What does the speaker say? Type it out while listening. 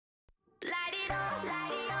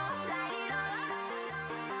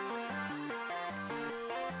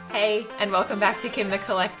Hey, and welcome back to Kim the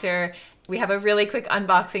Collector. We have a really quick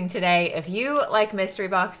unboxing today. If you like mystery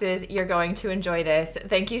boxes, you're going to enjoy this.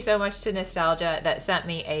 Thank you so much to Nostalgia that sent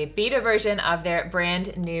me a beta version of their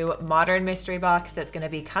brand new modern mystery box that's going to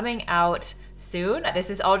be coming out soon. This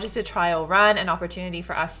is all just a trial run, an opportunity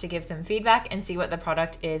for us to give some feedback and see what the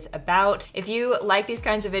product is about. If you like these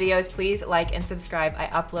kinds of videos, please like and subscribe. I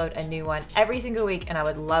upload a new one every single week and I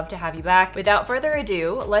would love to have you back. Without further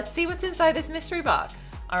ado, let's see what's inside this mystery box.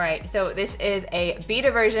 All right, so this is a beta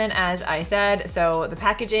version, as I said. So the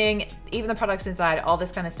packaging, even the products inside, all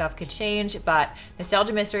this kind of stuff could change, but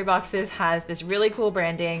Nostalgia Mystery Boxes has this really cool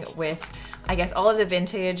branding with, I guess, all of the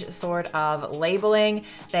vintage sort of labeling.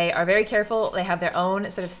 They are very careful. They have their own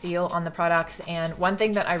sort of seal on the products. And one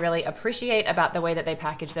thing that I really appreciate about the way that they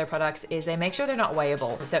package their products is they make sure they're not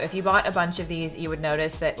weighable. So if you bought a bunch of these, you would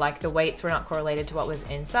notice that like the weights were not correlated to what was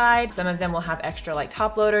inside. Some of them will have extra like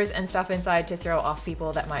top loaders and stuff inside to throw off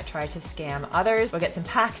people that might try to scam others. We'll get some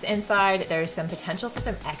packs inside. There's some potential for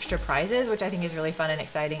some extra prizes, which I think is really fun and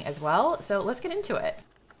exciting as well. So let's get into it.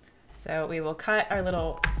 So we will cut our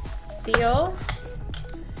little seal,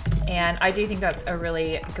 and I do think that's a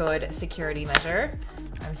really good security measure.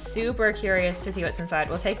 I'm super curious to see what's inside.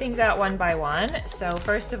 We'll take things out one by one. So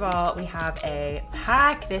first of all, we have a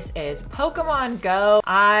pack. This is Pokemon Go.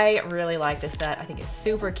 I really like this set. I think it's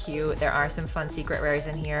super cute. There are some fun secret rares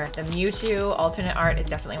in here. The Mewtwo alternate art is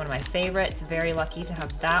definitely one of my favorites. Very lucky to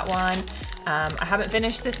have that one. I haven't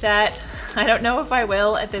finished the set. I don't know if I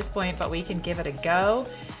will at this point, but we can give it a go.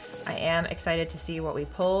 I am excited to see what we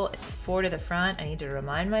pull. It's 4 to the front. I need to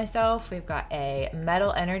remind myself. We've got a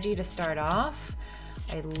metal energy to start off.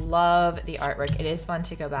 I love the artwork. It is fun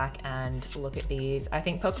to go back and look at these. I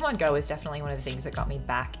think Pokemon Go is definitely one of the things that got me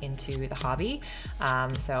back into the hobby.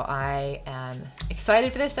 So I am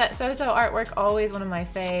excited for this set. So artwork, always one of my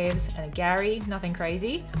faves. And a Gary, nothing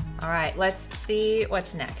crazy. All right, let's see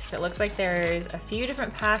what's next. It looks like there's a few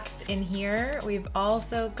different packs in here. We've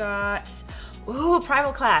also got, ooh,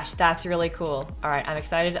 Primal Clash. That's really cool. All right, I'm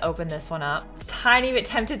excited to open this one up. Tiny bit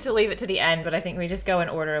tempted to leave it to the end, but I think we just go in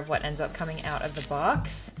order of what ends up coming out of the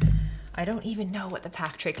box. I don't even know what the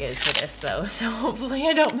pack trick is for this though, so hopefully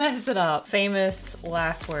I don't mess it up. Famous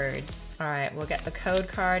last words. All right, we'll get the code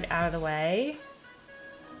card out of the way.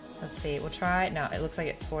 Let's see, we'll try. No, it looks like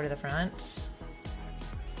it's 4 to the front.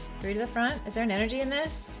 3 to the front? Is there an energy in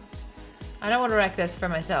this? I don't want to wreck this for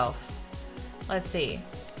myself. Let's see.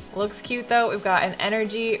 Looks cute though. We've got an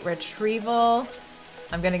energy retrieval.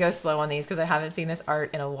 I'm gonna go slow on these because I haven't seen this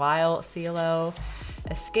art in a while. CeeLo.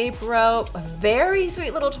 Escape rope. A very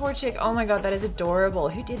sweet little Torchic. Oh my god, that is adorable.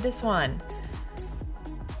 Who did this one?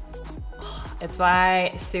 It's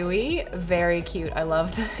by Sui. Very cute. I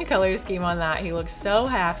love the color scheme on that. He looks so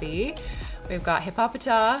happy. We've got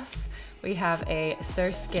Hippopotas. We have a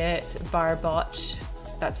Surskit Barboch.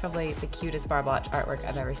 That's probably the cutest Barboch artwork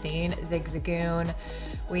I've ever seen. Zigzagoon.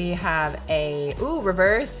 We have a, ooh,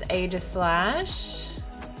 reverse Aegislash.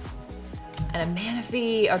 And a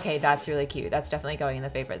Manaphy. Okay, that's really cute. That's definitely going in the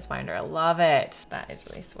favorites binder. I love it. That is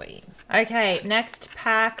really sweet. Okay, next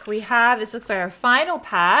pack we have, this looks like our final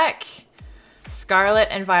pack. Scarlet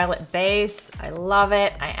and Violet base. I love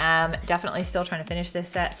it. I am definitely still trying to finish this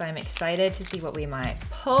set, so I'm excited to see what we might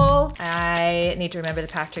pull. I need to remember the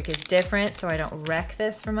pack trick is different, so I don't wreck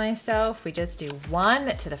this for myself. We just do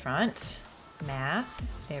 1 to the front.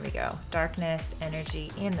 Math. There we go. Darkness,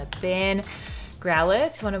 energy in the bin.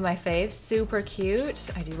 Growlithe, one of my faves. Super cute.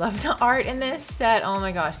 I do love the art in this set. Oh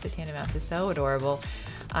my gosh, the Tandem Mouse is so adorable.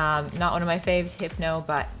 Not one of my faves, Hypno,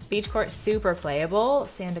 but Beach Court, super playable.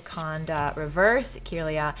 Sandaconda reverse,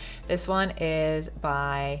 Kirlia. This one is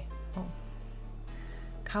by, oh,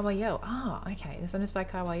 Kawayo. Oh, okay, this one is by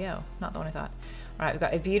Kawayo, not the one I thought. All right, we've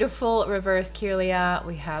got a beautiful reverse Kirlia.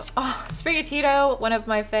 We have, oh, Sprigatito, one of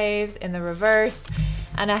my faves in the reverse,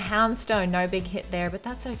 and a Houndstone. No big hit there, but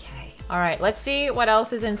that's okay. All right, let's see what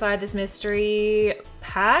else is inside this mystery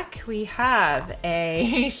pack. We have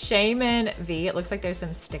a Shaman V. It looks like there's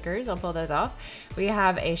some stickers. I'll pull those off. We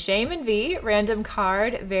have a Shaman V, random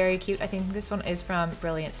card. Very cute. I think this one is from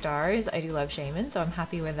Brilliant Stars. I do love Shaman, so I'm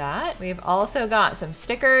happy with that. We've also got some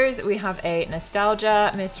stickers. We have a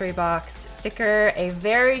Nostalgia mystery box sticker, a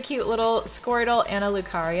very cute little Squirtle and a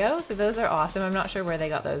Lucario. So those are awesome. I'm not sure where they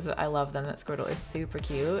got those, but I love them. That Squirtle is super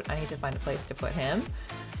cute. I need to find a place to put him.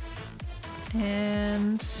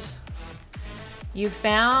 And you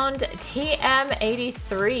found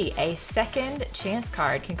TM83, a second chance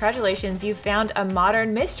card. Congratulations, you found a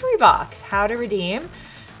modern mystery box. How to redeem.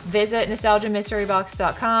 Visit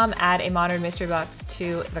nostalgiamysterybox.com, add a modern mystery box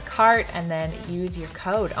to the cart, and then use your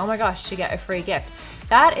code. Oh my gosh, to get a free gift.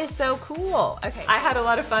 That is so cool. Okay, I had a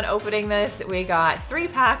lot of fun opening this. We got 3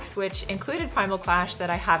 packs, which included Primal Clash that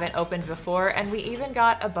I haven't opened before, and we even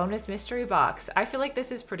got a bonus mystery box. I feel like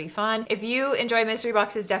this is pretty fun. If you enjoy mystery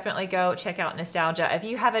boxes, definitely go check out Nostalgia. If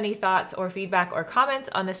you have any thoughts or feedback or comments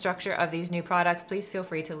on the structure of these new products, please feel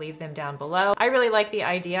free to leave them down below. I really like the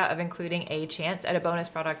idea of including a chance at a bonus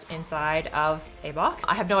product inside of a box.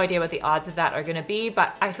 I have no idea what the odds of that are gonna be,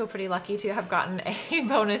 but I feel pretty lucky to have gotten a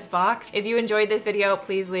bonus box. If you enjoyed this video,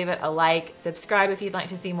 please leave it a like, subscribe if you'd like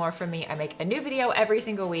to see more from me. I make a new video every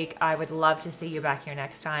single week. I would love to see you back here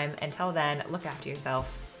next time. Until then, look after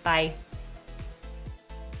yourself. Bye.